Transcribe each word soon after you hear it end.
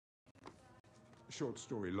Short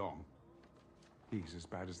story long, he's as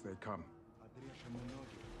bad as they come.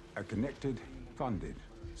 A connected, funded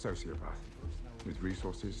sociopath with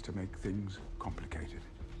resources to make things complicated.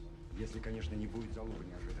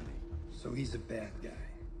 So he's a bad guy.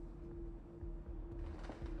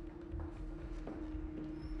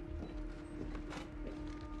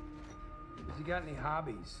 Has he got any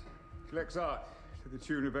hobbies? Collects art to the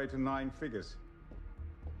tune of 8 or 9 figures.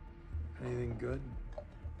 Anything good?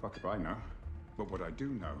 Fuck if I know. But what I do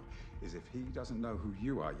know is if he doesn't know who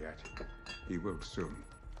you are yet, he will soon.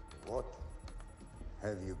 What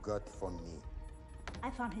have you got for me? I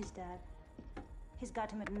found his dad. He's got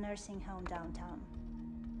him at a nursing home downtown.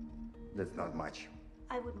 That's not much.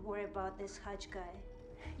 I wouldn't worry about this Hutch guy.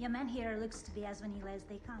 Your man here looks to be as vanilla as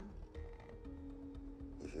they come.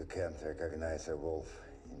 If you can't recognize a wolf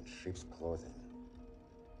in sheep's clothing,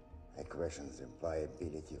 I question the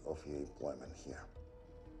viability of your employment here.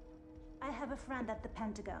 I have a friend at the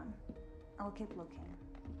Pentagon. I'll keep looking.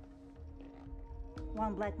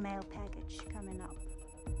 One blackmail package coming up.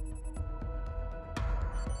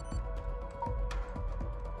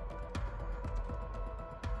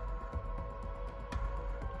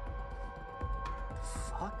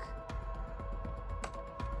 Fuck?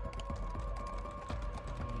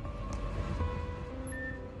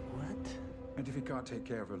 What? And if he can't take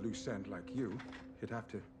care of a loose end like you, he'd have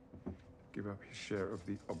to give up his share of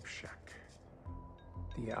the ob shack.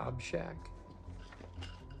 The Ob Shack?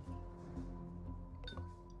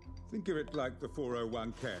 Think of it like the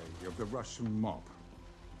 401k of the Russian mob.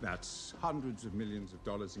 That's hundreds of millions of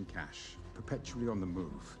dollars in cash, perpetually on the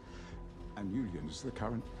move. And Yulian's the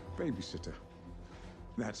current babysitter.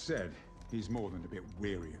 That said, he's more than a bit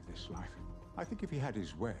weary of this life. I think if he had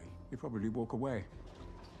his way, he'd probably walk away.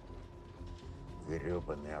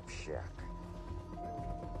 Грёбаный общак.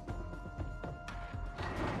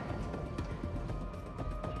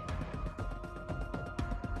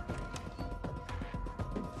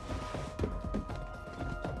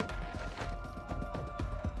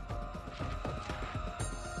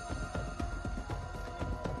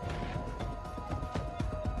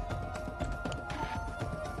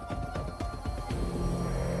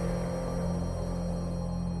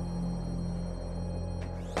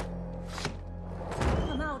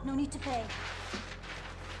 No need to pay.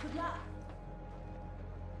 Good luck.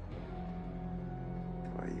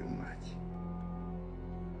 Твою мать.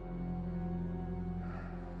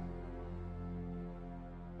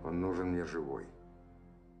 Он нужен мне живой.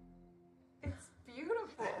 It's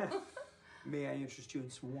beautiful. May I interest you in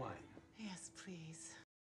some wine? Yes, please.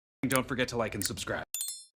 Don't forget to like and subscribe.